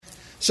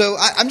So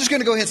I'm just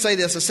going to go ahead and say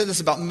this. I said this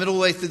about middle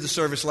way through the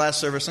service, last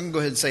service. I'm going to go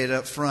ahead and say it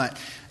up front.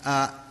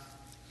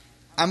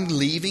 I'm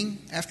leaving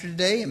after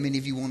today, and many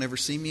of you won't ever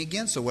see me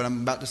again. So what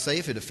I'm about to say,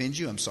 if it offends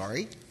you, I'm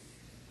sorry.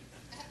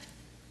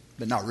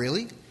 But not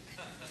really.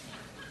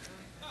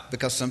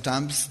 Because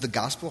sometimes the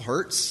gospel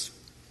hurts.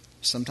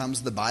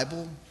 Sometimes the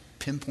Bible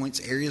pinpoints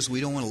areas we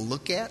don't want to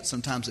look at.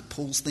 Sometimes it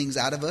pulls things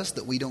out of us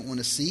that we don't want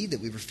to see, that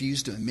we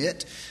refuse to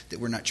admit, that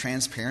we're not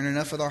transparent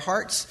enough with our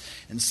hearts.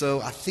 And so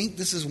I think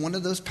this is one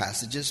of those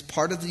passages,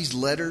 part of these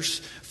letters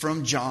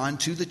from John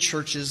to the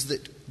churches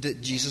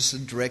that Jesus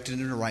had directed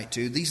him to write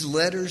to. These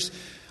letters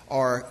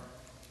are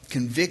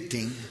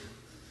convicting,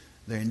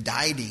 they're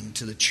indicting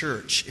to the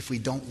church if we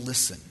don't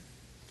listen.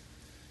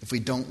 If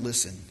we don't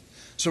listen.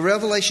 So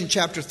Revelation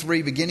chapter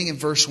 3, beginning in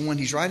verse 1,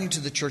 he's writing to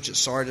the church at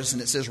Sardis,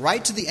 and it says,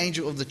 "Write to the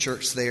angel of the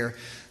church there,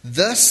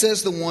 thus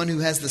says the one who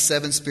has the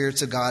 7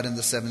 spirits of God and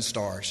the 7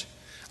 stars.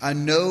 I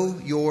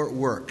know your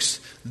works."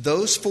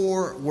 Those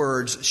 4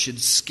 words should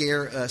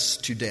scare us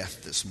to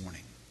death this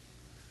morning.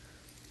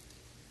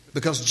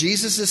 Because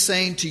Jesus is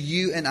saying to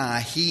you and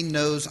I, He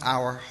knows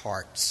our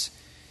hearts.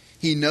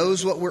 He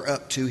knows what we're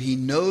up to. He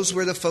knows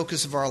where the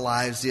focus of our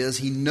lives is.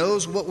 He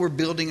knows what we're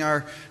building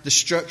the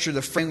structure,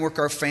 the framework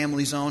our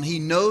family's on. He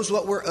knows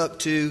what we're up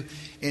to,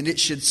 and it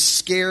should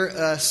scare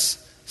us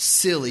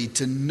silly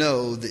to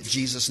know that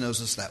Jesus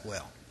knows us that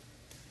well.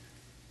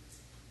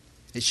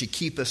 It should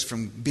keep us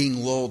from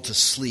being lulled to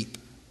sleep.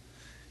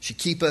 It should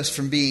keep us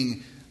from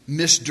being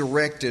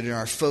misdirected in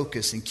our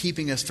focus and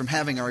keeping us from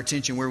having our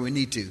attention where we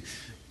need to.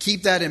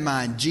 Keep that in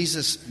mind.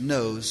 Jesus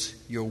knows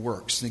your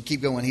works. And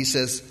keep going. He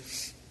says,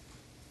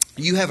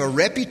 "You have a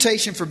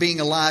reputation for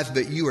being alive,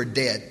 but you are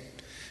dead.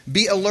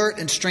 Be alert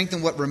and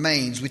strengthen what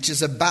remains, which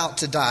is about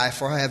to die,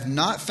 for I have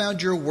not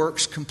found your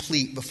works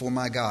complete before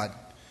my God.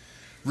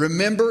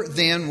 Remember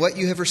then what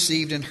you have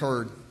received and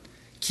heard.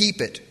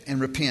 Keep it and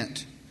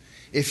repent.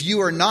 If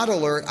you are not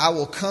alert, I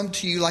will come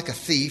to you like a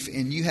thief,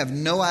 and you have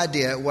no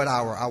idea at what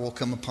hour I will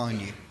come upon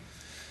you.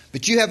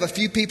 But you have a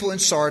few people in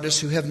Sardis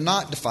who have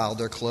not defiled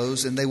their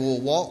clothes, and they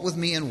will walk with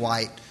me in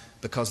white,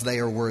 because they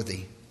are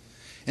worthy.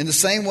 In the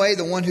same way,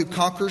 the one who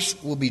conquers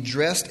will be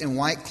dressed in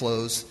white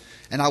clothes,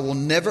 and I will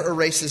never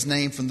erase his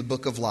name from the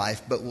book of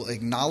life, but will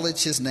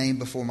acknowledge his name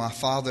before my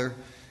Father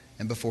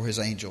and before his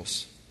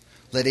angels.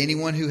 Let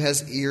anyone who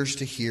has ears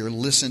to hear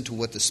listen to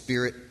what the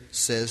Spirit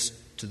says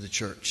to the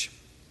church."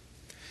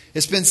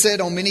 It's been said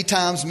on many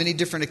times, many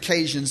different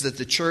occasions, that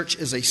the church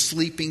is a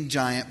sleeping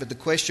giant, but the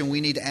question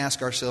we need to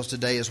ask ourselves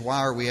today is, why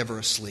are we ever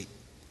asleep?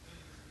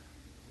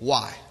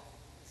 Why?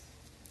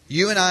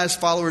 You and I, as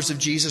followers of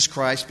Jesus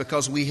Christ,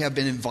 because we have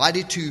been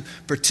invited to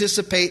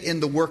participate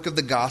in the work of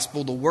the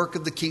gospel, the work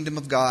of the kingdom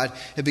of God,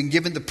 have been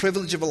given the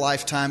privilege of a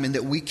lifetime, and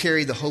that we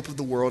carry the hope of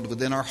the world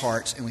within our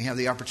hearts, and we have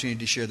the opportunity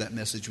to share that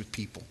message with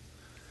people.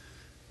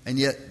 And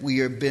yet we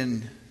have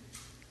been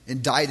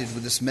indicted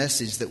with this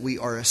message that we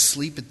are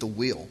asleep at the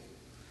wheel.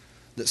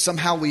 That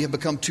somehow we have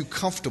become too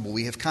comfortable.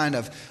 We have kind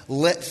of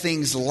let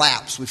things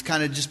lapse. We've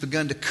kind of just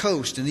begun to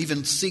coast and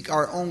even seek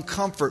our own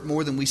comfort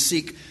more than we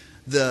seek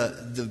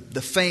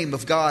the fame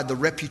of God, the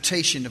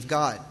reputation of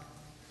God.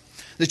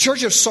 The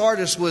church of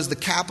Sardis was the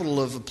capital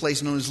of a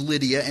place known as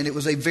Lydia, and it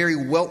was a very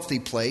wealthy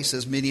place,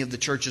 as many of the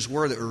churches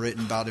were that were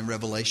written about in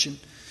Revelation.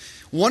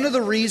 One of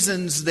the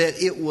reasons that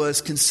it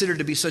was considered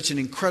to be such an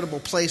incredible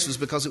place was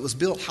because it was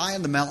built high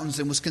in the mountains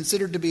and was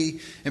considered to be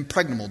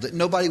impregnable, that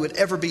nobody would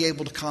ever be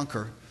able to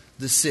conquer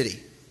the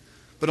city.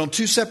 But on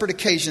 2 separate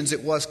occasions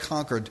it was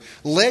conquered.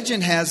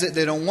 Legend has it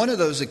that on one of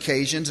those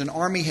occasions an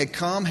army had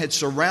come, had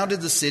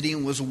surrounded the city,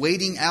 and was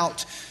waiting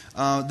out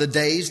the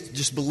days,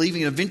 just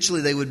believing eventually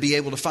they would be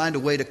able to find a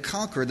way to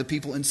conquer the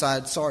people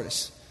inside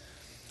Sardis.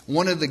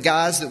 One of the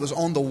guys that was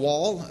on the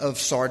wall of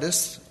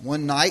Sardis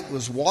one night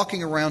was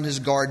walking around his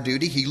guard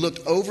duty. He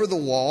looked over the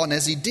wall, and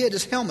as he did,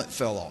 his helmet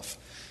fell off.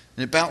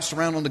 And it bounced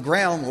around on the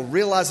ground. Well,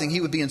 realizing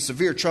he would be in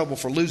severe trouble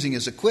for losing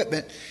his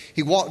equipment,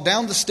 he walked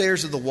down the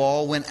stairs of the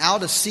wall, went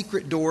out a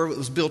secret door that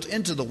was built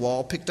into the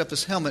wall, picked up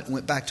his helmet, and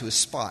went back to his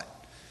spot.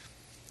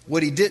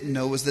 What he didn't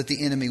know was that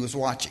the enemy was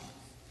watching.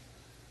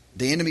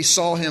 The enemy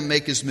saw him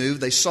make his move.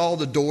 They saw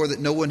the door that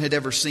no one had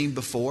ever seen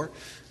before.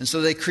 And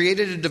so they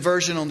created a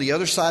diversion on the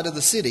other side of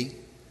the city,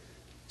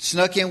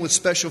 snuck in with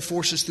special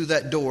forces through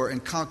that door,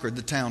 and conquered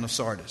the town of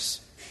Sardis.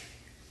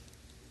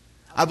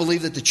 I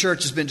believe that the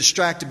church has been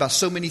distracted by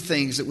so many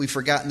things that we've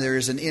forgotten there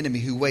is an enemy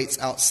who waits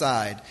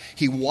outside.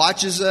 He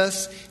watches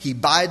us, he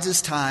bides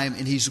his time,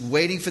 and he's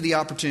waiting for the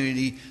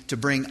opportunity to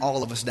bring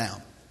all of us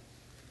down.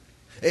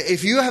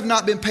 If you have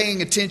not been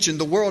paying attention,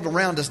 the world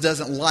around us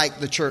doesn't like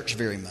the church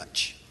very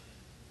much.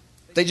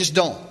 They just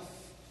don't.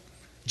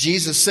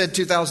 Jesus said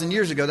 2,000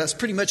 years ago that's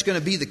pretty much going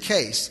to be the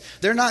case.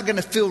 They're not going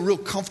to feel real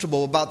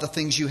comfortable about the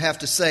things you have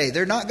to say.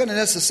 They're not going to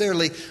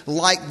necessarily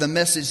like the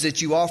message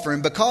that you offer.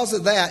 And because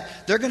of that,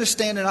 they're going to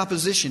stand in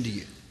opposition to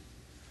you.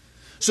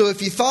 So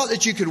if you thought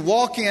that you could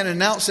walk in and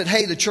announce that,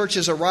 hey, the church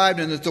has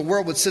arrived and that the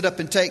world would sit up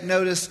and take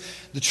notice,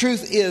 the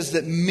truth is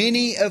that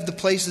many of the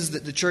places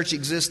that the church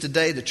exists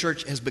today, the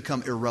church has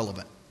become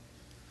irrelevant.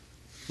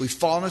 We've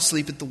fallen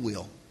asleep at the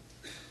wheel.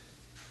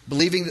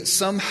 believing that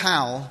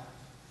somehow,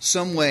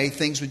 some way,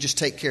 things would just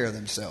take care of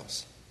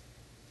themselves.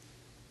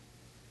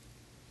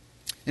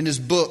 In his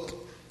book,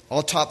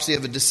 Autopsy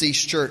of a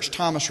Deceased Church,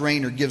 Thomas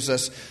Rayner gives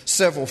us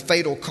several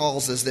fatal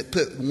causes that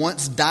put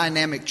once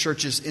dynamic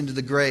churches into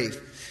the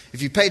grave.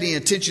 If you paid any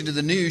attention to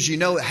the news, you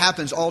know it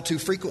happens all too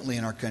frequently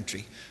in our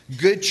country.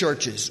 Good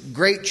churches,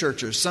 great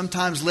churches,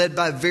 sometimes led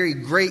by very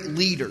great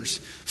leaders,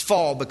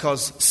 fall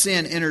because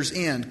sin enters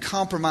in.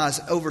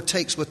 Compromise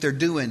overtakes what they're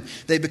doing.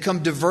 They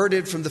become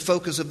diverted from the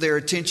focus of their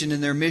attention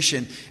and their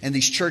mission, and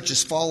these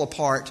churches fall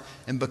apart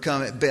and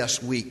become at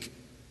best weak.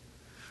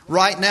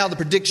 Right now, the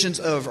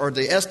predictions of, or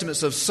the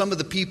estimates of some of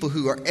the people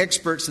who are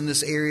experts in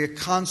this area,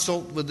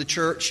 consult with the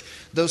church,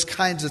 those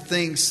kinds of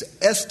things,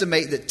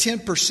 estimate that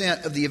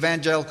 10% of the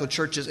evangelical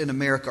churches in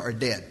America are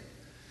dead.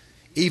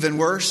 Even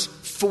worse,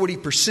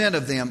 40%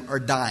 of them are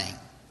dying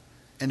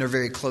and are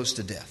very close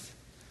to death.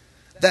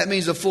 That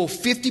means a full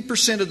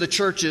 50% of the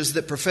churches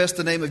that profess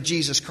the name of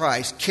Jesus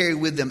Christ carry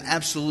with them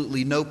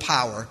absolutely no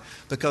power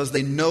because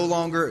they no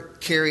longer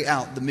carry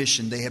out the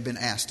mission they have been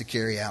asked to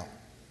carry out.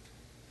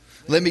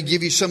 Let me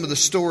give you some of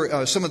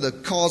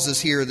the causes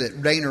here that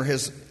Rayner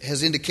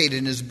has indicated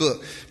in his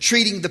book.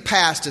 Treating the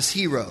past as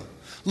hero.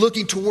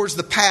 Looking towards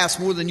the past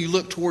more than you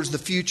look towards the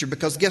future.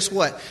 Because guess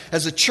what?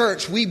 As a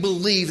church, we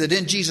believe that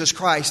in Jesus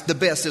Christ, the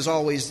best is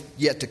always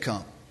yet to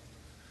come.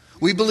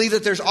 We believe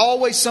that there's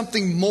always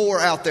something more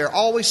out there,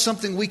 always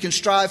something we can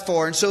strive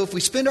for. And so if we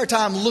spend our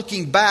time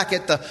looking back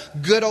at the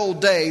good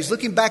old days,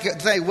 looking back at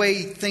the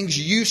way things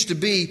used to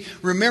be,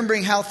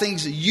 remembering how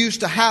things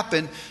used to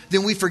happen,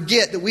 then we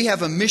forget that we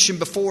have a mission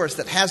before us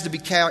that has to be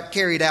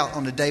carried out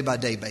on a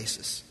day-by-day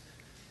basis.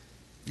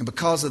 And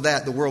because of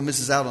that, the world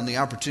misses out on the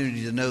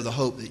opportunity to know the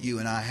hope that you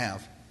and I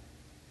have.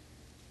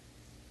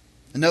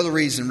 Another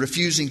reason,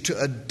 refusing to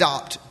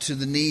adapt to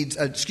the needs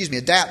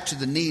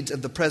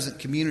of the present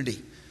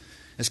community.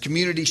 As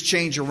communities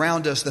change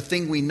around us, the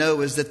thing we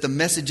know is that the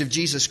message of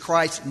Jesus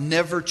Christ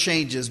never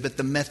changes, but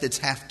the methods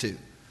have to.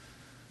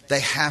 They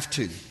have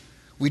to.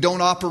 We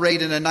don't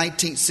operate in a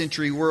 19th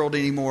century world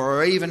anymore,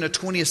 or even a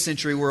 20th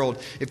century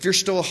world. If you're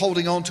still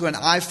holding on to an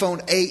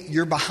iPhone 8,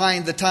 you're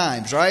behind the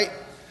times, right?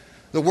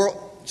 The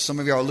world. Some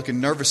of you are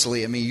looking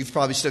nervously at me. You've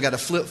probably still got a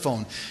flip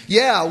phone.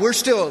 Yeah,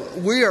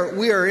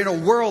 we are in a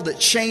world that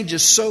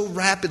changes so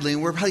rapidly,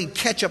 and we're playing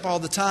catch up all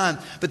the time.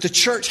 But the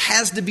church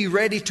has to be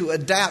ready to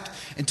adapt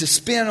and to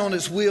spin on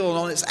its wheel and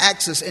on its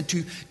axis and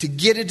to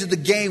get into the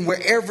game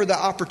wherever the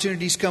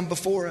opportunities come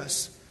before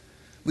us.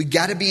 We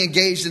got to be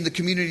engaged in the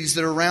communities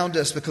that are around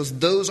us because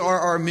those are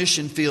our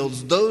mission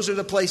fields. Those are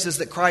the places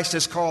that Christ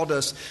has called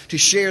us to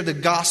share the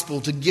gospel,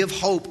 to give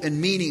hope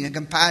and meaning and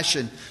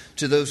compassion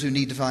to those who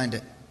need to find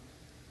it.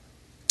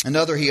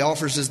 Another he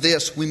offers is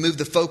this: we move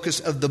the focus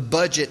of the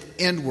budget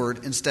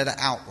inward instead of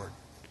outward.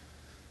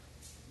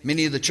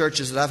 Many of the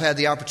churches that I've had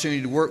the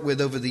opportunity to work with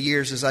over the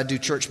years as I do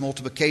church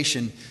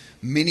multiplication,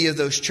 many of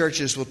those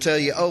churches will tell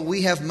you, oh,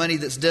 we have money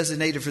that's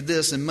designated for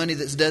this and money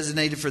that's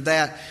designated for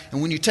that. And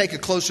when you take a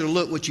closer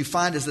look, what you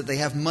find is that they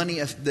have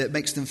money that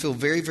makes them feel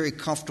very, very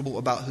comfortable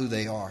about who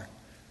they are.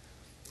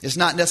 It's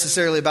not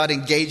necessarily about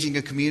engaging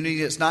a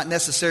community. It's not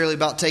necessarily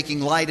about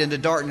taking light into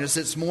darkness.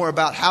 It's more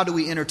about how do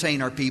we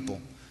entertain our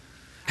people?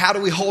 How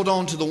do we hold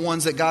on to the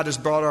ones that God has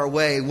brought our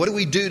way? What do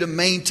we do to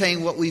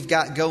maintain what we've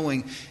got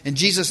going? And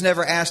Jesus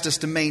never asked us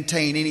to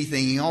maintain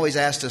anything. He always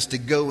asked us to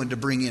go and to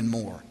bring in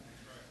more.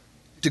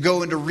 To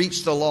go and to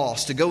reach the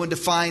lost. To go and to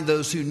find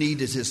those who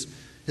needed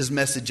his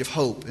message of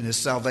hope and his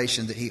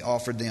salvation that he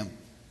offered them.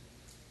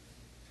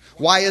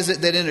 Why is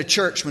it that in a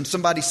church when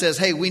somebody says,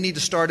 hey, we need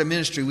to start a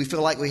ministry, we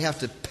feel like we have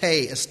to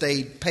pay a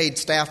paid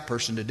staff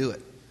person to do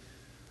it?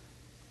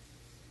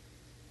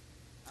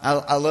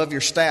 I love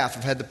your staff.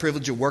 I've had the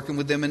privilege of working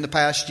with them in the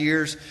past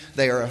years.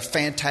 They are a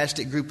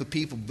fantastic group of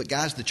people. But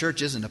guys, the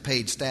church isn't a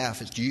paid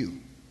staff. It's you.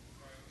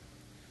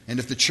 And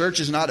if the church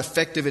is not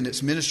effective in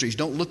its ministries,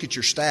 don't look at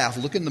your staff.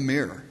 Look in the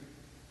mirror.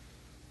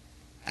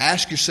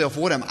 Ask yourself,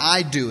 what am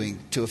I doing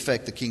to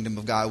affect the kingdom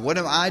of God? What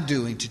am I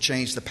doing to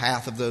change the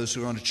path of those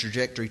who are on a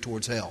trajectory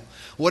towards hell?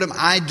 What am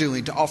I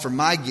doing to offer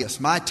my gifts,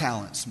 my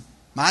talents,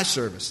 my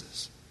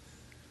services?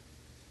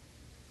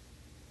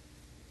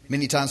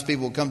 Many times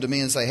people will come to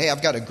me and say, hey,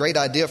 I've got a great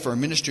idea for a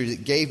ministry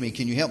that gave me.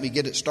 Can you help me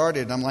get it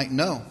started? And I'm like,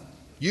 no,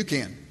 you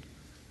can.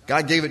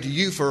 God gave it to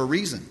you for a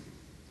reason.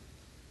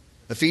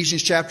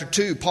 Ephesians chapter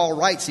 2, Paul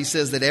writes, he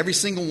says that every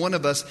single one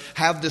of us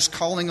have this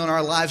calling on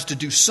our lives to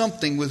do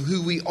something with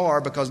who we are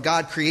because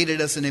God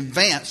created us in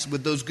advance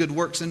with those good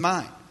works in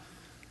mind.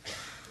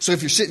 So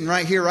if you're sitting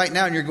right here right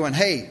now and you're going,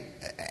 hey,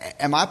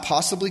 am I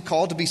possibly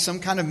called to be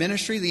some kind of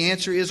ministry? The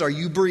answer is, are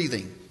you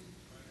breathing?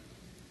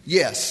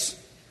 Yes.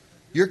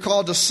 You're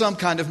called to some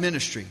kind of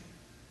ministry.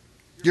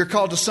 You're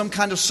called to some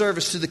kind of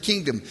service to the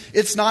kingdom.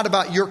 It's not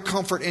about your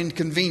comfort and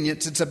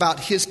convenience. It's about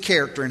His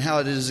character and how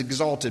it is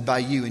exalted by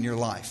you in your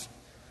life.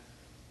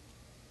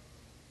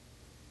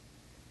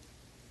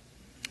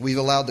 We've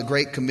allowed the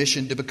Great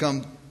Commission to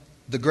become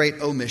the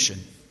Great Omission.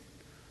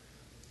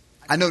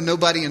 I know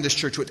nobody in this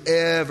church would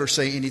ever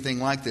say anything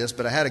like this,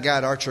 but I had a guy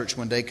at our church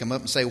one day come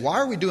up and say, why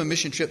are we doing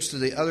mission trips to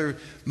the other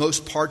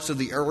most parts of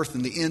the earth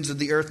and the ends of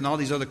the earth and all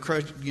these other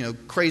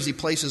crazy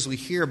places we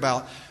hear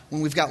about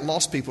when we've got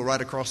lost people right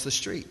across the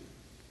street?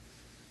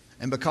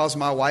 And because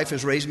my wife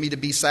has raised me to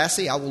be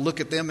sassy, I will look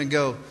at them and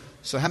go,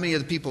 so how many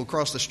of the people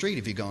across the street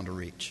have you gone to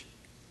reach?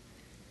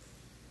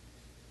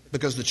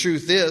 Because the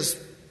truth is,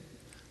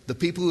 the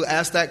people who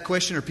ask that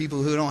question are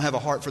people who don't have a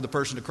heart for the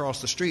person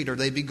across the street, or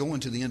they'd be going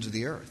to the ends of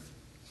the earth.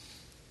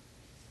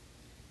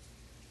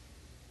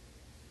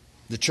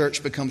 The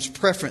church becomes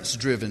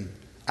preference-driven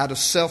out of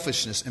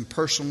selfishness and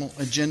personal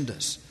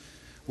agendas.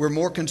 We're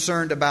more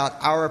concerned about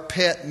our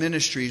pet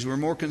ministries. We're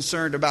more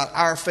concerned about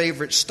our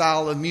favorite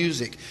style of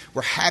music.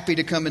 We're happy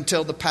to come and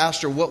tell the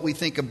pastor what we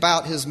think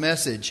about his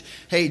message.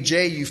 Hey,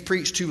 Jay, you've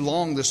preached too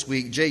long this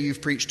week. Jay,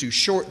 you've preached too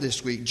short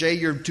this week. Jay,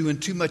 you're doing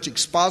too much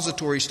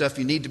expository stuff.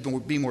 You need to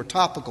be more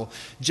topical.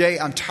 Jay,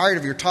 I'm tired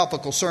of your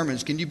topical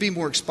sermons. Can you be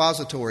more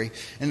expository?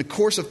 In the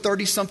course of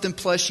 30-something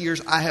plus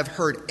years, I have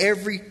heard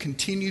every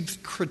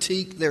continued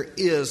critique there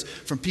is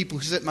from people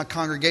who sit in my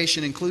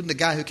congregation, including the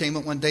guy who came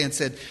up one day and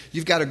said,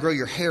 you've got to grow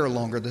your hair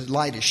longer. The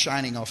light is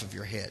shining off of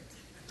your head.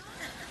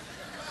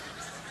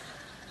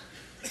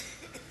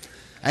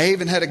 I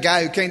even had a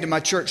guy who came to my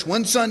church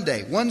one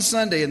Sunday,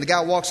 and the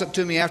guy walks up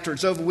to me after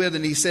it's over with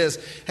and he says,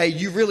 hey,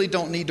 you really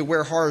don't need to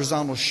wear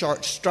horizontal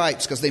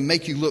stripes because they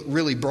make you look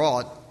really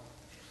broad.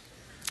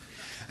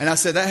 And I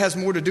said, that has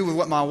more to do with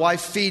what my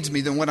wife feeds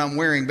me than what I'm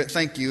wearing, but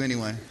thank you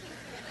anyway.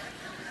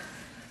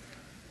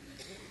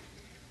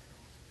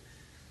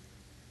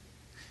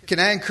 Can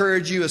I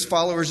encourage you as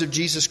followers of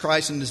Jesus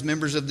Christ and as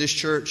members of this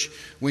church,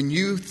 when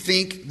you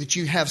think that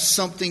you have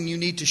something you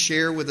need to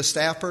share with a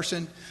staff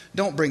person,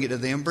 don't bring it to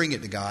them, bring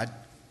it to God.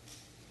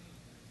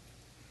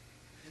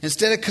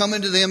 Instead of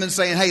coming to them and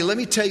saying, hey, let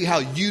me tell you how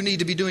you need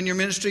to be doing your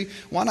ministry,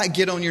 why not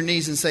get on your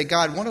knees and say,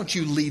 God, why don't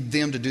you lead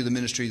them to do the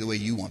ministry the way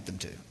you want them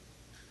to?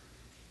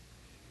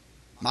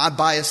 My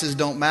biases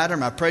don't matter.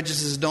 My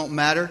prejudices don't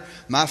matter.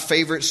 My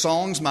favorite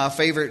songs, my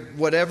favorite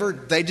whatever,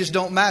 they just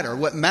don't matter.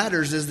 What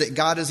matters is that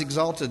God is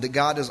exalted, that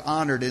God is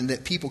honored, and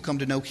that people come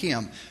to know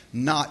Him,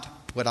 not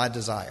what I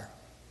desire.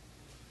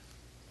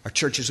 Our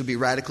churches would be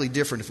radically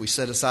different if we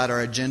set aside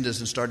our agendas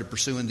and started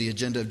pursuing the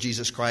agenda of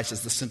Jesus Christ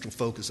as the central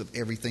focus of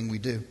everything we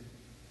do.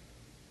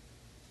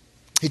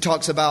 He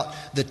talks about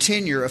the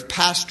tenure of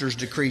pastors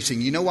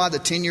decreasing. You know why the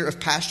tenure of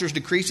pastors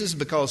decreases?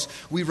 Because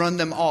we run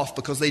them off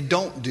because they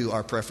don't do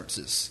our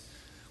preferences.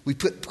 We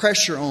put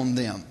pressure on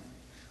them.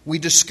 We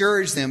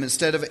discourage them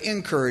instead of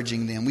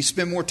encouraging them. We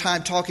spend more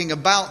time talking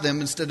about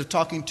them instead of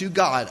talking to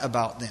God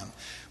about them.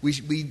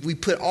 We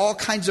put all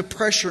kinds of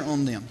pressure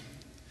on them.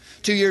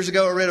 2 years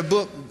ago, I read a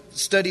book.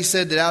 Study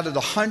said that out of the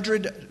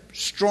 100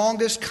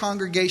 strongest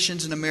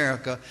congregations in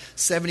America,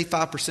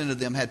 75% of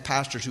them had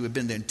pastors who had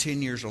been there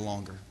 10 years or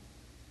longer.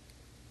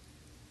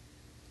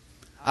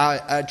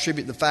 I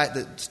attribute the fact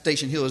that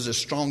Station Hill is as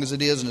strong as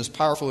it is and as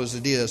powerful as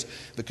it is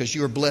because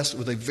you are blessed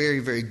with a very,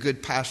 very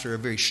good pastor, a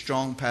very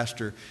strong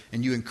pastor,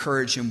 and you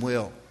encourage him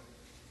well.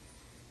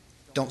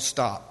 Don't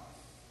stop.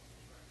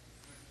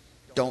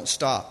 Don't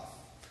stop.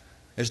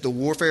 As the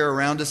warfare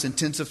around us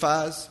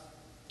intensifies,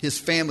 his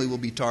family will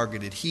be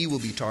targeted. He will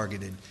be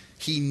targeted.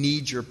 He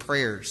needs your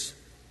prayers.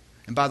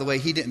 And by the way,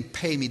 he didn't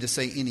pay me to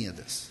say any of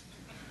this.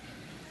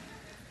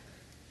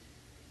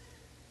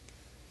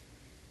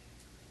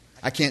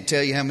 I can't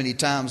tell you how many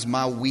times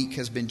my week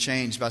has been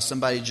changed by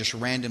somebody just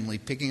randomly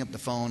picking up the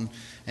phone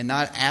and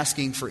not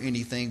asking for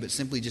anything, but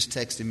simply just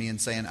texting me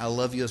and saying, I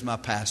love you as my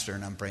pastor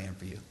and I'm praying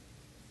for you.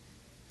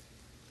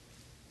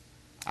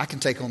 I can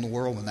take on the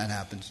world when that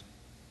happens.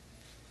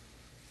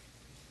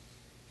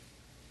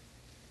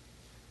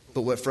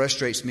 But what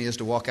frustrates me is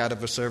to walk out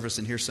of a service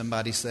and hear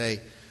somebody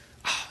say,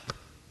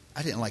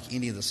 I didn't like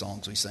any of the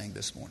songs we sang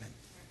this morning.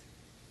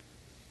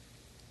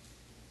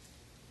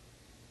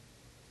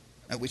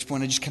 At which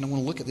point I just kind of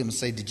want to look at them and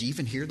say, did you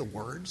even hear the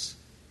words?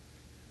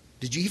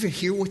 Did you even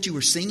hear what you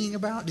were singing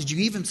about? Did you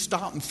even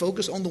stop and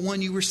focus on the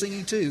one you were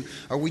singing to?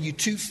 Or were you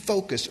too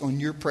focused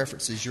on your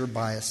preferences, your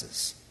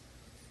biases?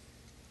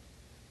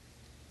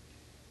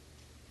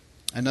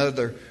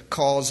 Another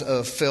cause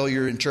of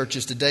failure in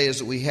churches today is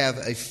that we have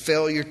a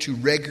failure to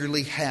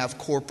regularly have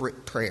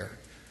corporate prayer.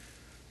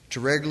 To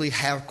regularly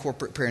have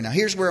corporate prayer. Now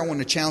here's where I want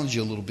to challenge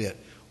you a little bit.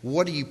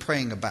 What are you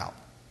praying about?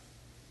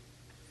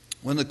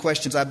 One of the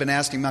questions I've been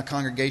asking my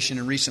congregation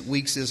in recent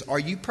weeks is, are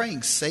you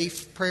praying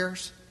safe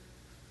prayers?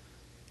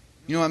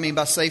 You know what I mean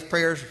by safe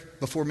prayers?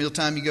 Before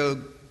mealtime you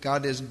go,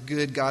 God is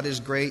good, God is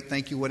great,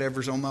 thank you,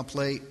 whatever's on my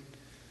plate.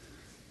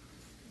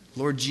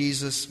 Lord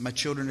Jesus, my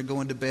children are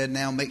going to bed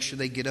now. Make sure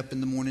they get up in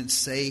the morning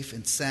safe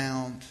and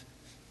sound.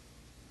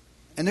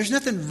 And there's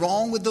nothing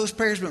wrong with those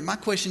prayers, but my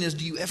question is,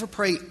 do you ever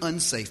pray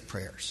unsafe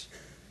prayers?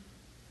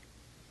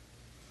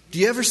 Do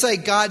you ever say,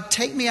 God,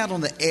 take me out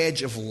on the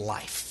edge of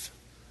life?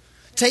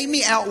 Take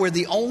me out where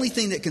the only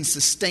thing that can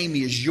sustain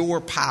me is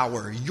your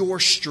power, your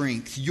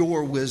strength,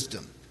 your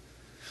wisdom.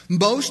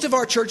 Most of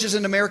our churches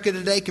in America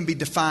today can be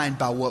defined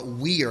by what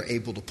we are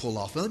able to pull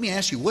off. But let me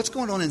ask you, what's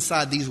going on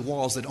inside these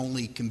walls that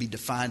only can be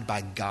defined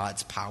by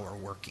God's power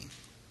working?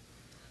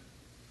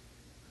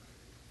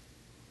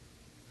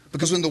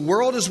 Because when the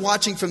world is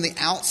watching from the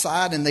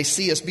outside and they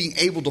see us being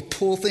able to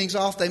pull things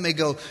off, they may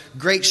go,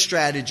 great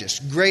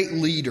strategist, great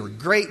leader,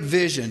 great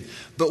vision.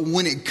 But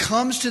when it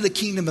comes to the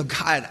kingdom of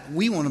God,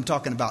 we want them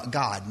talking about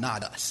God,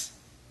 not us.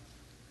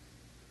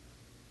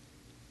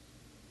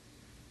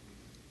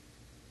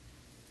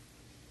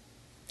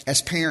 As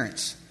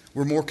parents,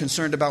 we're more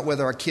concerned about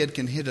whether our kid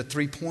can hit a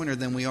three-pointer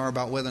than we are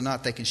about whether or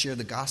not they can share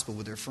the gospel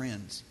with their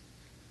friends.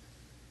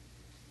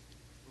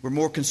 We're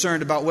more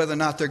concerned about whether or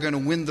not they're going to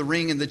win the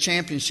ring in the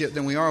championship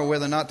than we are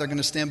whether or not they're going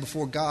to stand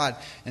before God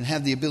and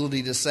have the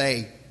ability to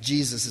say,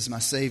 Jesus is my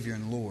Savior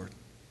and Lord.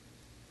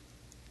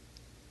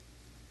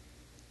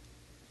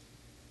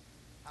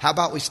 How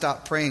about we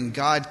stop praying,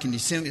 God, can you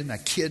send my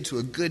kid to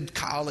a good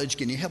college?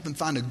 Can you help him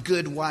find a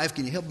good wife?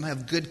 Can you help him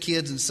have good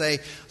kids? And say,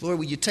 Lord,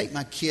 will you take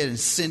my kid and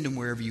send him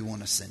wherever you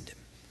want to send him?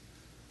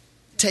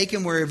 Take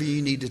him wherever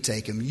you need to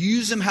take him.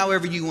 Use him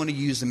however you want to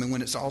use him. And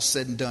when it's all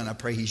said and done, I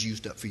pray he's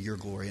used up for your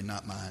glory and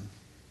not mine.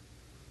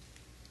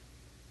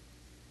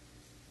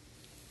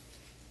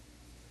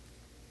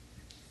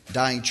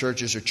 Dying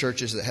churches are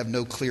churches that have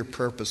no clear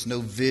purpose, no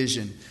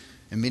vision,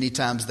 and many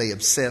times they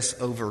obsess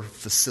over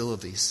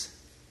facilities.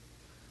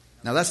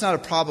 Now, that's not a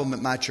problem at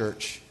my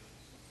church.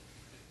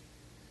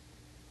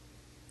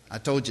 I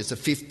told you it's a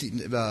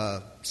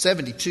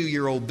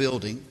 72-year-old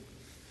building.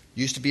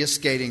 Used to be a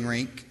skating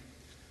rink.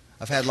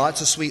 I've had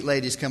lots of sweet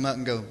ladies come up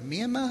and go, me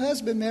and my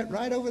husband met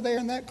right over there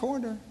in that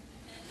corner.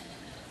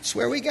 It's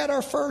where we got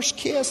our first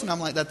kiss. And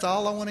I'm like, that's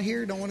all I want to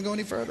hear. Don't want to go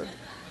any further.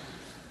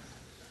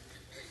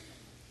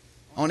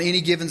 On any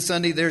given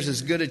Sunday, there's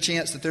as good a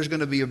chance that there's going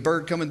to be a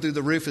bird coming through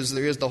the roof as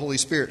there is the Holy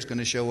Spirit's going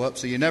to show up.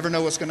 So you never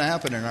know what's going to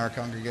happen in our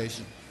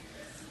congregation.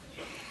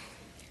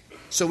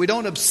 So we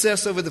don't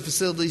obsess over the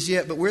facilities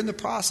yet, but we're in the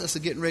process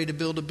of getting ready to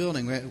build a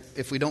building.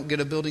 If we don't get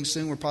a building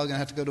soon, we're probably going to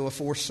have to go to a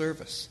fourth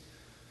service.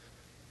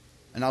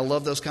 And I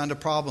love those kind of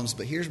problems,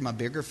 but here's my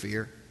bigger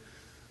fear.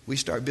 We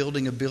start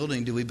building a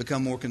building, do we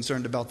become more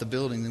concerned about the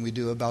building than we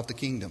do about the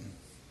kingdom?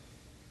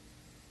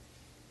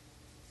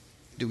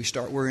 Do we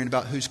start worrying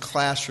about whose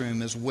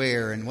classroom is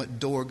where and what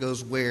door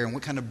goes where and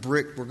what kind of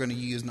brick we're going to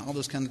use and all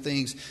those kind of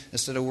things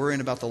instead of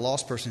worrying about the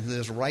lost person who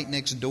lives right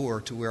next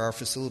door to where our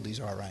facilities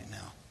are right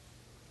now?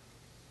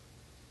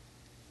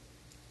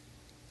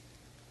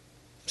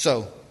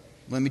 So,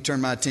 let me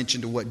turn my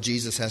attention to what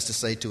Jesus has to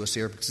say to us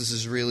here, because this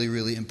is really,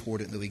 really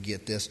important that we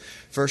get this.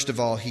 First of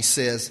all, he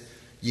says,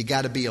 you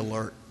got to be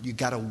alert. You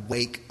got to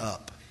wake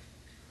up.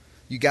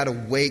 You got to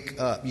wake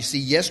up. You see,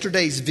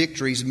 yesterday's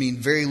victories mean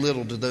very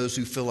little to those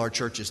who fill our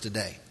churches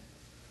today.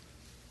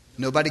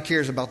 Nobody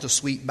cares about the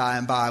sweet by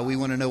and by. We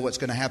want to know what's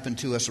going to happen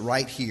to us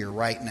right here,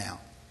 right now.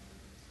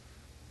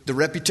 The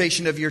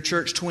reputation of your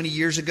church 20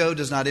 years ago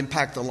does not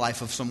impact the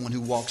life of someone who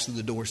walks through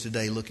the doors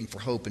today looking for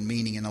hope and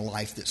meaning in a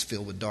life that's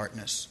filled with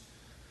darkness.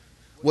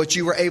 What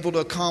you were able to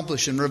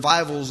accomplish in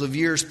revivals of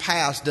years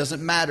past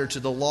doesn't matter to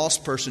the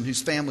lost person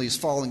whose family is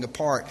falling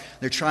apart.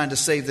 They're trying to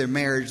save their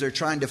marriage. They're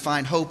trying to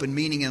find hope and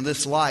meaning in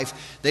this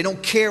life. They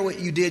don't care what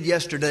you did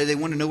yesterday. They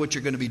want to know what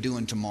you're going to be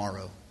doing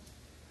tomorrow.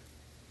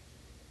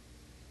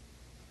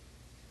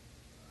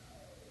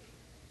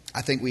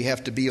 I think we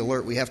have to be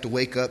alert. We have to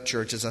wake up,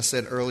 church. As I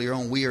said earlier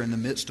on, we are in the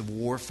midst of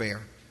warfare.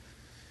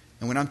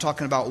 And when I'm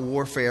talking about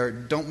warfare,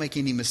 don't make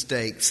any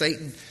mistake.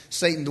 Satan,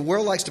 the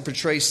world likes to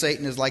portray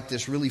Satan as like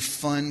this really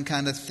fun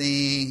kind of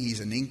thing.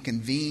 He's an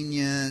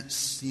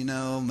inconvenience,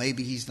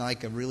 maybe he's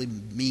like a really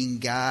mean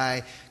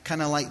guy.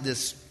 Kind of like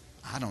this,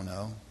 I don't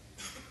know,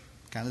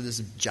 kind of this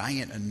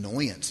giant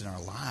annoyance in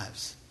our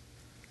lives.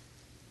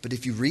 But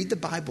if you read the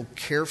Bible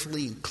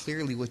carefully and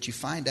clearly, what you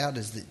find out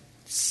is that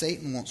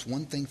Satan wants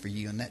one thing for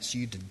you, and that's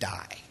you to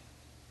die.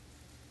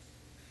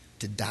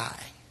 To die.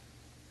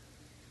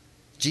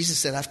 Jesus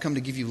said, I've come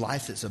to give you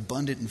life that's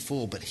abundant and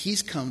full, but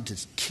he's come to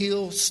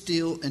kill,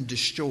 steal, and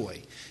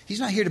destroy. He's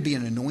not here to be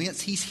an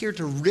annoyance. He's here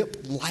to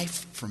rip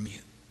life from you.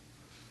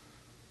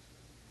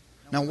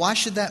 Now, why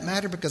should that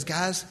matter? Because,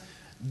 guys,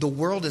 the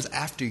world is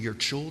after your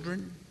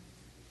children.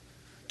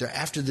 They're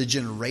after the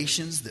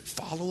generations that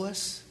follow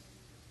us.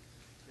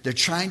 They're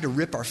trying to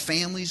rip our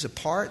families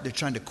apart. They're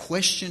trying to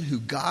question who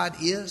God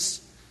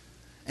is.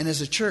 And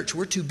as a church,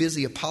 we're too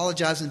busy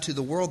apologizing to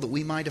the world that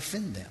we might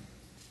offend them.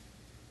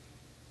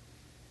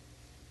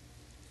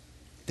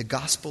 The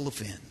gospel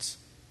offends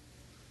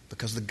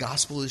because the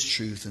gospel is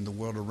truth and the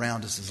world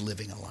around us is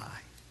living a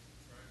lie.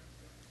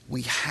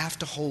 We have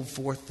to hold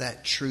forth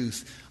that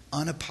truth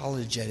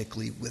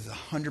unapologetically with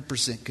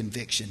 100%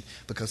 conviction,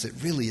 because it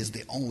really is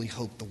the only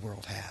hope the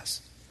world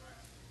has.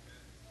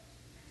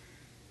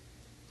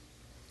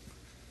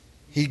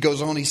 He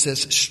goes on, he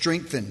says,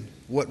 strengthen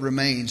what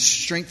remains.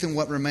 Strengthen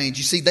what remains.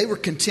 You see, they were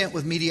content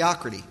with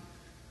mediocrity.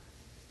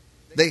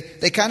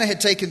 They kind of had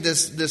taken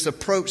this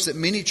approach that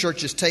many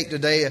churches take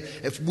today.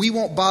 If we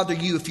won't bother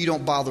you if you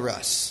don't bother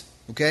us.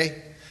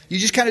 Okay? You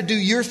just kind of do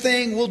your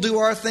thing, we'll do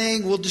our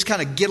thing, we'll just kind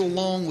of get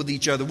along with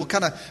each other. We'll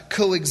kind of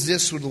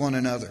coexist with one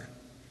another.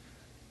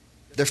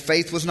 Their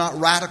faith was not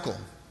radical.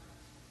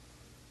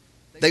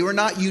 They were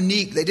not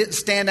unique. They didn't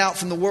stand out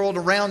from the world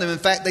around them. In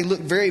fact, they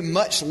looked very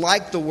much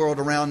like the world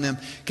around them.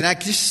 Can I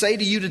just say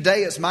to you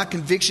today, it's my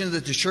conviction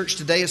that the church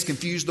today has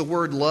confused the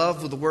word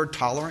love with the word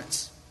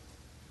tolerance.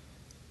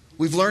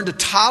 We've learned to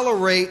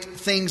tolerate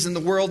things in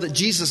the world that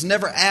Jesus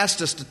never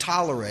asked us to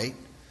tolerate.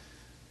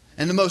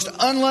 And the most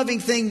unloving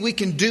thing we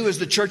can do as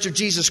the Church of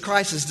Jesus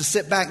Christ is to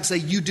sit back and say,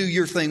 you do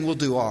your thing, we'll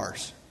do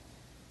ours.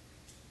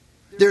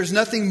 There's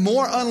nothing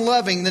more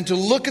unloving than to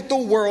look at the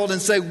world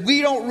and say,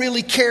 we don't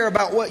really care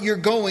about what you're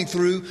going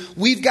through.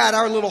 We've got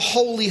our little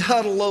holy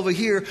huddle over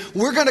here.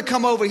 We're going to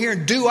come over here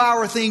and do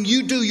our thing.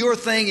 You do your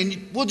thing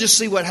and we'll just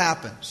see what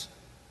happens.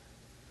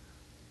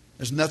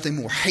 There's nothing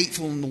more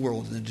hateful in the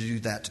world than to do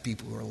that to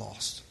people who are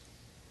lost.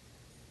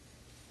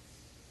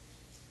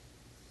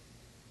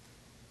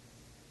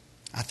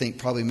 I think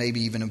probably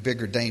maybe even a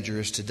bigger danger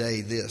is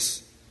today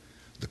this.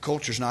 The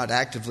culture's not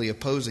actively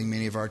opposing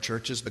many of our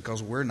churches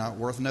because we're not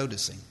worth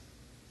noticing.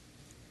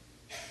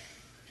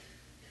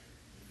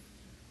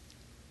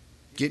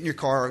 Get in your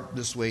car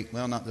this week.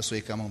 Well, not this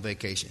week. I'm on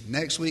vacation.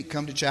 Next week,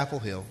 come to Chapel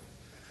Hill.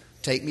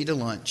 Take me to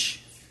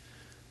lunch.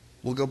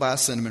 We'll go buy a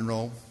cinnamon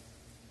roll.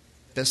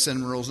 Best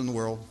cinnamon rolls in the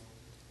world.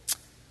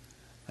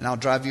 And I'll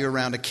drive you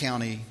around a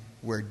county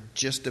where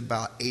just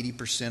about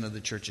 80% of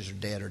the churches are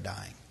dead or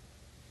dying.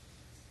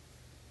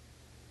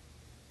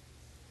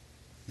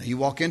 Now you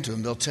walk into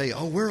them, they'll tell you,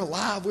 oh, we're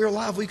alive.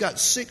 We got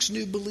 6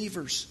 new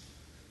believers.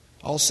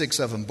 All 6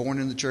 of them born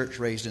in the church,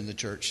 raised in the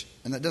church.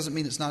 And that doesn't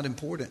mean it's not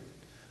important.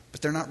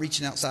 But they're not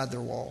reaching outside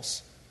their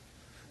walls.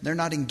 They're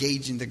not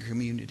engaging their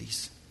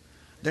communities.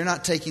 They're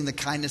not taking the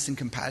kindness and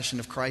compassion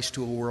of Christ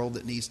to a world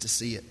that needs to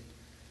see it.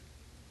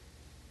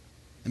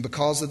 And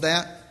because of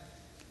that,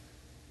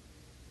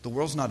 the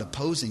world's not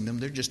opposing them.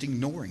 They're just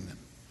ignoring them.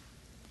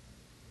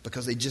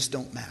 Because they just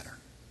don't matter.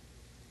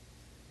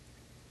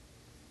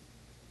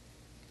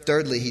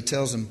 Thirdly, he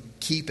tells them,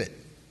 keep it.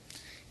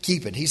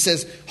 Keep it. He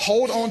says,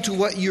 hold on to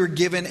what you're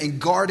given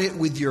and guard it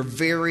with your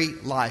very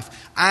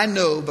life. I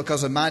know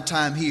because of my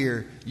time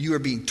here, you are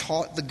being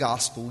taught the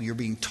gospel. You're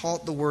being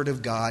taught the word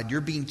of God.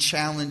 You're being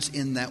challenged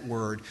in that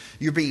word.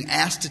 You're being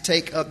asked to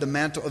take up the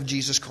mantle of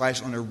Jesus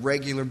Christ on a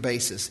regular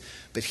basis.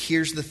 But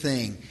here's the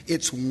thing.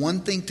 It's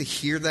one thing to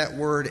hear that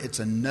word. It's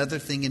another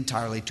thing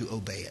entirely to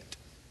obey it.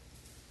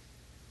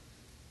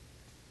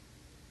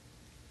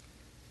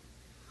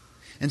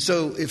 And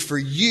so if for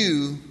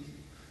you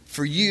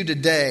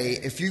today,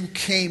 if you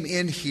came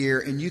in here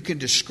and you can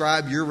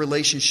describe your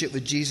relationship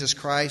with Jesus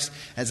Christ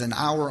as an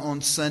hour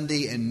on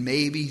Sunday and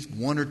maybe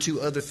 1 or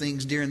 2 other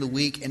things during the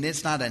week, and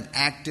it's not an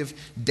active,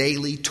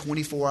 daily,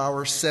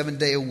 24-hour,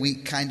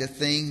 7-day-a-week kind of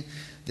thing,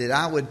 that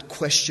I would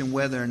question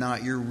whether or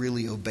not you're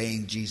really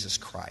obeying Jesus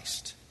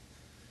Christ.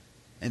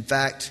 In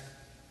fact,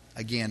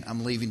 again,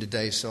 I'm leaving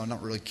today, so I'm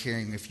not really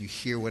caring if you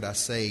hear what I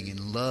say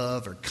in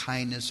love or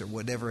kindness or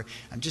whatever.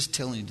 I'm just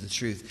telling you the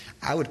truth.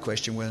 I would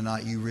question whether or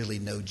not you really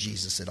know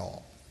Jesus at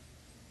all.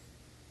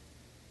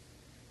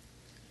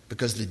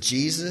 Because the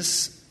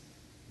Jesus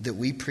that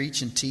we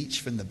preach and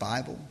teach from the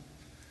Bible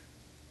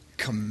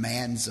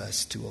commands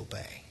us to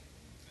obey.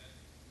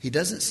 He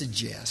doesn't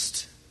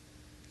suggest.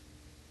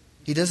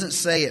 He doesn't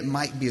say it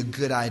might be a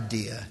good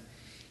idea.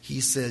 He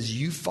says,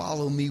 you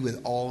follow me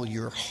with all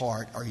your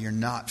heart or you're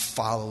not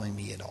following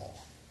me at all.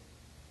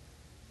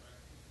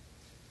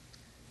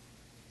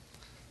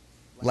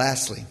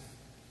 Lastly,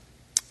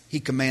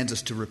 he commands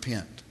us to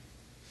repent.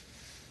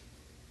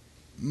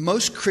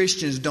 Most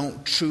Christians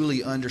don't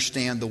truly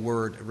understand the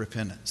word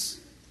repentance.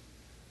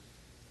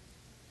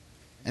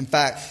 In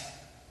fact,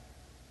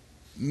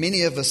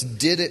 many of us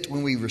did it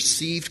when we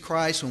received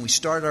Christ, when we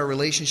started our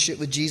relationship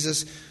with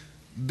Jesus.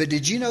 But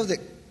did you know that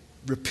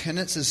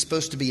repentance is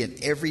supposed to be an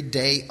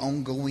everyday,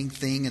 ongoing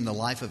thing in the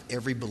life of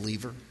every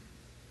believer?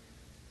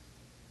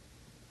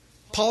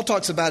 Paul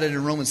talks about it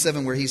in Romans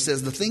 7 where he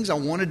says, the things I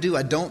want to do,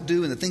 I don't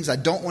do. And the things I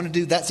don't want to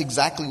do, that's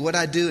exactly what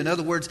I do. In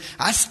other words,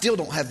 I still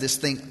don't have this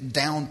thing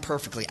down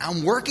perfectly.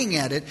 I'm working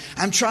at it.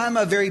 I'm trying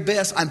my very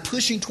best. I'm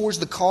pushing towards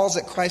the cause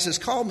that Christ has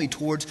called me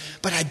towards.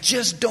 But I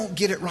just don't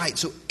get it right.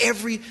 So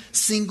every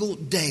single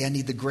day I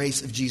need the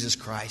grace of Jesus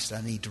Christ.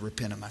 I need to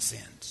repent of my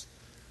sins.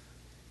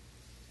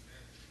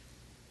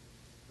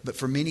 But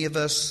for many of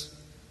us,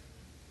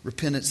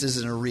 repentance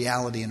isn't a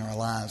reality in our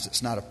lives.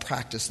 It's not a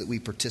practice that we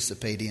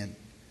participate in.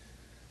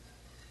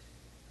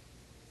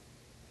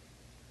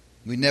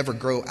 We never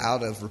grow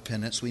out of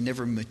repentance. We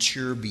never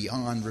mature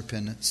beyond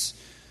repentance.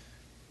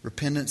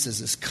 Repentance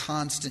is this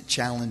constant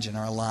challenge in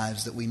our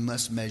lives that we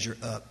must measure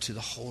up to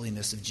the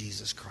holiness of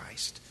Jesus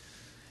Christ.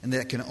 And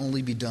that can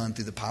only be done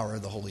through the power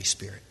of the Holy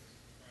Spirit.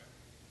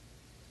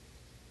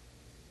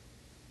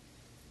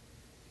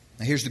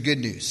 Now here's the good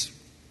news.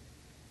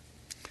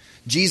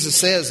 Jesus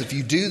says if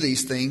you do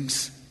these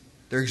things,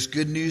 there's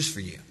good news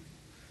for you.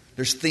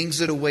 There's things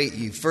that await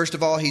you. First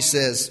of all, he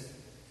says,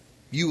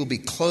 you will be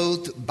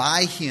clothed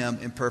by him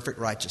in perfect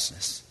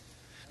righteousness.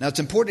 Now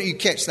it's important you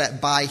catch that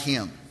by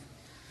him.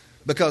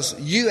 Because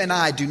you and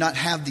I do not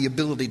have the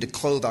ability to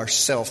clothe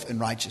ourselves in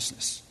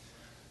righteousness.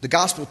 The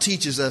gospel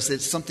teaches us that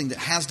it's something that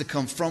has to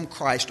come from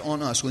Christ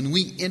on us. When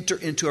we enter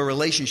into a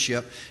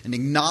relationship and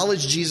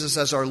acknowledge Jesus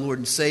as our Lord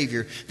and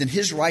Savior, then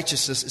His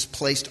righteousness is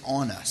placed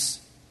on us.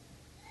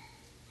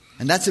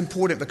 And that's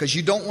important because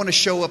you don't want to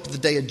show up at the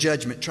day of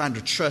judgment trying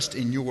to trust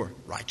in your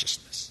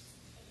righteousness.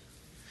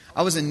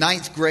 I was in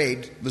 9th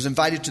grade, was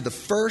invited to the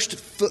first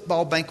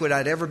football banquet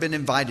I'd ever been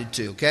invited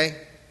to, okay?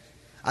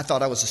 I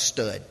thought I was a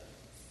stud.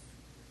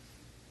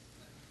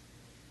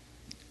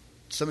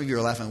 Some of you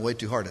are laughing way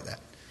too hard at that.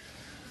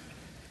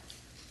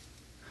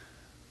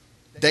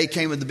 Day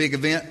came with the big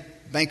event.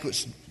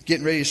 Banquet's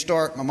getting ready to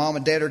start. My mom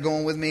and dad are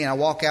going with me. And I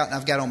walk out and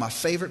I've got on my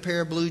favorite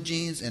pair of blue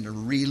jeans and a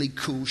really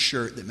cool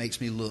shirt that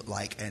makes me look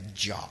like a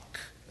jock.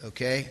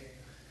 Okay?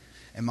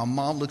 And my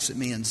mom looks at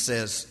me and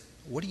says,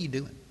 "What are you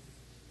doing?"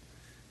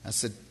 I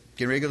said,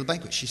 "Getting ready to go to the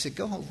banquet." She said,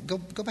 Go home,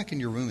 go back in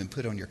your room and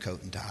put on your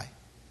coat and tie."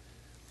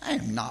 I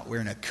am not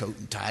wearing a coat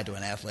and tie to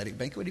an athletic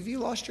banquet. Have you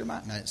lost your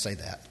mind? And I didn't say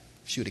that.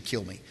 She would have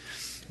killed me.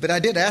 But I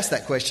did ask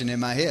that question in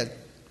my head.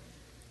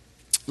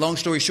 Long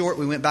story short,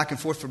 we went back and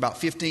forth for about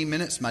 15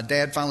 minutes. My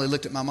dad finally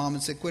looked at my mom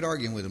and said, "Quit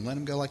arguing with him. Let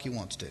him go like he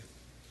wants to."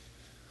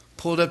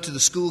 Pulled up to the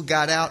school,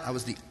 got out. I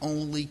was the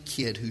only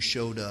kid who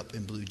showed up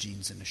in blue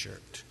jeans and a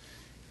shirt.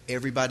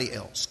 Everybody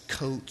else,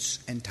 coats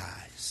and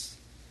ties.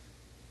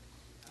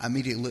 I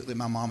immediately looked at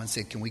my mom and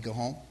said, "Can we go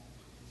home?"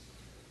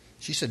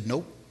 She said,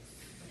 "Nope."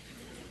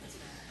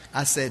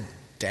 I said,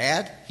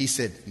 "Dad?" He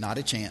said, "Not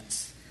a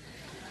chance."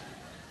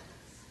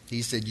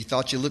 He said, "You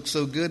thought you looked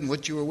so good in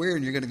what you were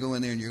wearing, you're going to go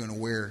in there and you're going to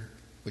wear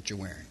what you're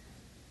wearing."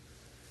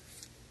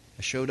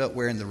 I showed up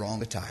wearing the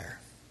wrong attire.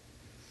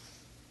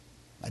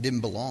 I didn't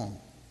belong.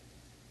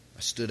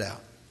 I stood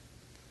out.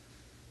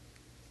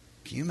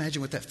 Can you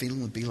imagine what that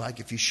feeling would be like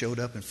if you showed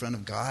up in front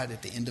of God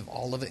at the end of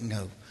all of it and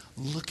go,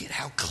 "Look at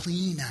how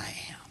clean I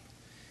am"?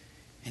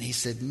 And He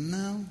said,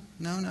 No,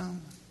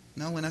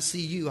 when I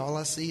see you, all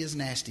I see is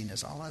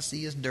nastiness. All I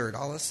see is dirt.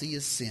 All I see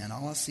is sin.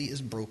 All I see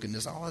is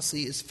brokenness. All I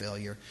see is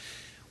failure.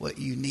 What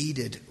you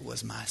needed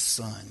was my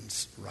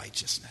Son's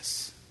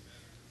righteousness,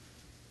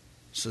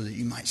 so that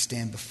you might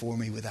stand before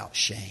me without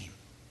shame.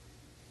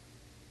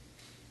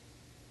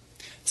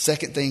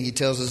 Second thing He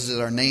tells us is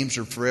that our names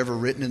are forever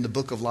written in the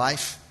book of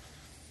life.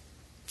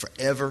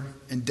 Forever.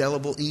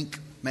 Indelible ink,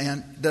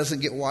 man,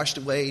 doesn't get washed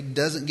away,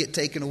 doesn't get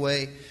taken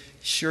away.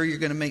 Sure, you're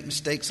going to make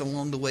mistakes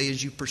along the way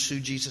as you pursue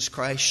Jesus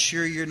Christ.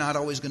 Sure, you're not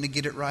always going to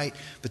get it right.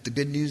 But the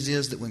good news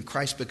is that when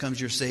Christ becomes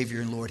your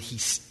Savior and Lord, He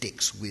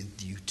sticks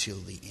with you till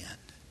the end.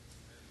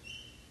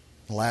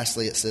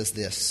 Lastly, it says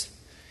this: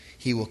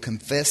 He will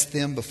confess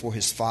them before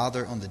His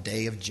Father on the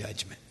day of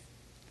judgment.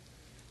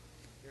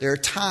 There are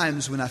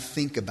times when I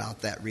think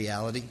about that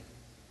reality.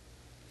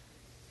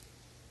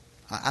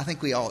 I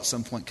think we all at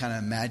some point kind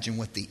of imagine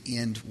what the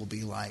end will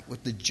be like,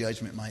 what the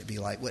judgment might be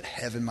like, what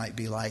heaven might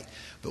be like.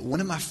 But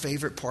one of my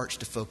favorite parts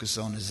to focus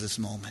on is this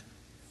moment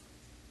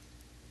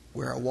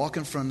where I walk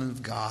in front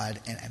of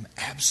God and I'm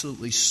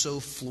absolutely so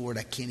floored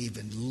I can't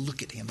even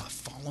look at Him. I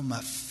fall on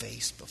my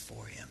face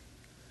before Him.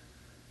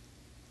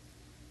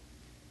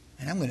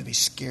 And I'm going to be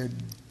scared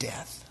to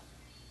death.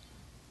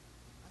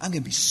 I'm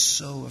going to be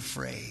so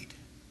afraid.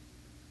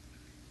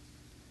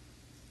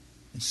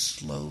 And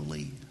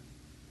slowly,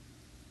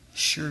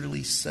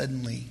 surely,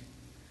 suddenly,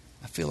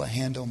 I feel a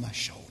hand on my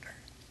shoulder.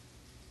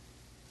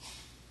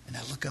 And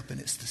I look up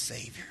and it's the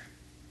Savior.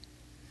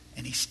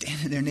 And He's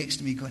standing there next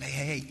to me going,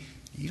 hey,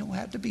 you don't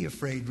have to be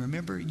afraid.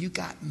 Remember, you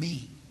got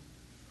me.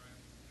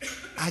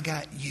 I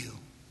got you.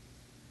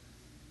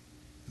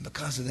 And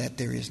because of that,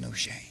 there is no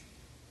shame.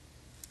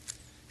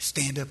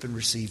 Stand up and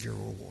receive your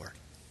reward.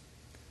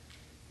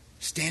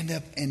 Stand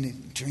up and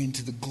enter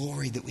into the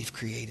glory that we've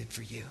created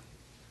for you,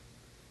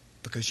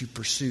 because you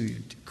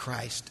pursued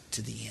Christ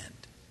to the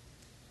end.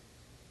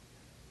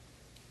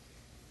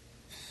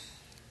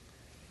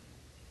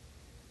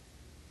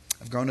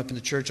 I've grown up in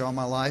the church all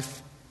my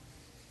life.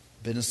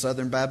 Been a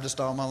Southern Baptist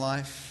all my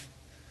life.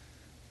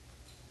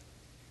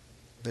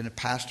 Been a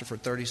pastor for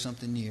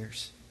 30-something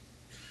years.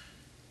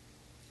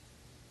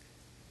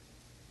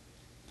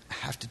 I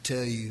have to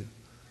tell you,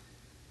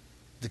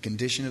 the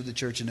condition of the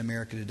church in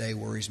America today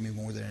worries me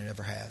more than it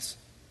ever has.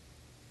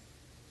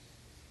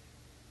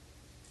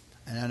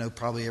 And I know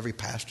probably every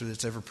pastor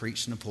that's ever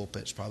preached in the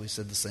pulpit has probably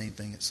said the same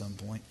thing at some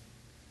point.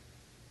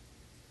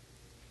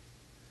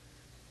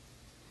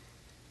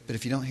 But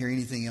if you don't hear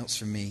anything else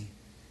from me,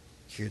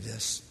 hear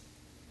this.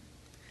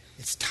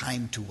 It's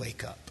time to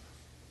wake up.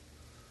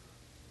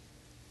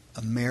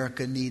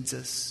 America needs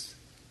us.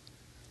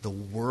 The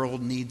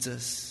world needs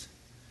us.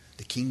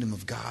 The kingdom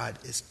of God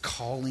is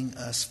calling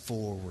us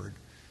forward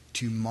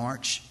to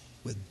march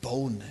with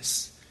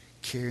boldness,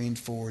 carrying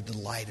forward the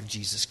light of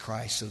Jesus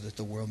Christ so that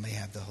the world may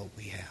have the hope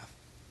we have.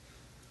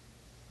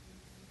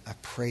 I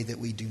pray that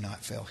we do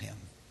not fail Him,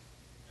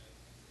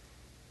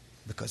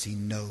 because He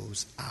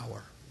knows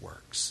our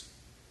works.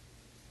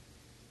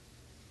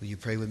 Will you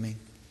pray with me?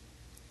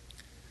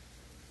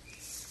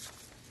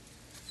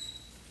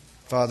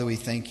 Father, we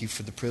thank You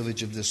for the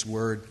privilege of this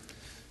word.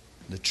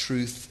 the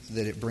truth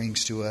that it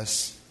brings to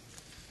us.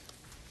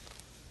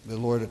 But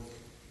Lord,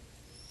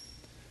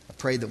 I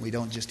pray that we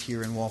don't just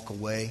hear and walk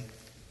away.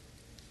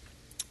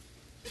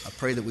 I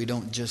pray that we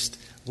don't just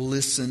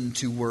listen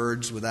to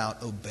words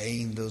without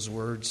obeying those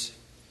words.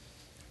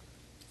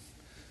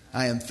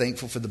 I am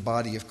thankful for the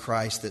body of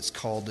Christ that's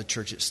called the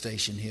church at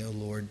Station Hill,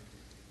 Lord.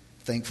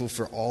 Thankful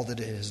for all that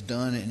it has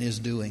done and is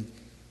doing.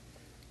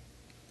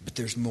 But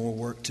there's more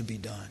work to be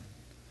done.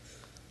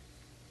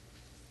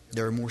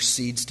 There are more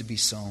seeds to be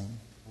sown.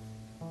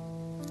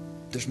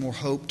 There's more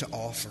hope to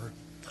offer.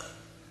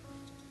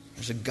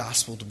 There's a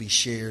gospel to be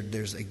shared.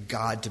 There's a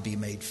God to be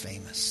made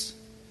famous.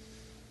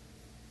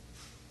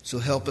 So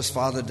help us,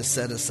 Father, to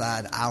set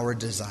aside our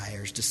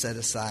desires, to set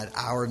aside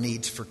our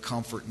needs for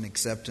comfort and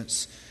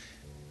acceptance,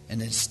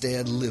 and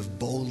instead live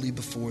boldly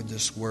before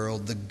this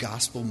world the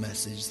gospel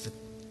message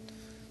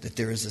that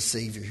there is a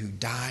Savior who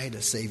died,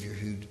 a Savior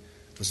who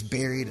was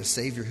buried, a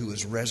Savior who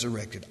was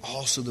resurrected,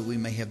 also that we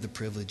may have the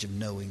privilege of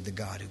knowing the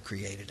God who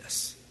created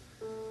us.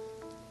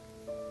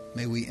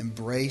 May we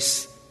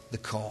embrace the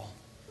call.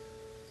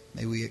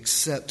 May we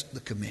accept the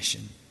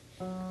commission.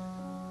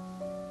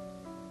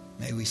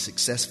 May we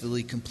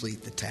successfully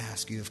complete the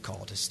task you have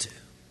called us to.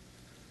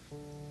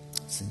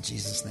 It's in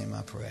Jesus' name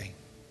I pray.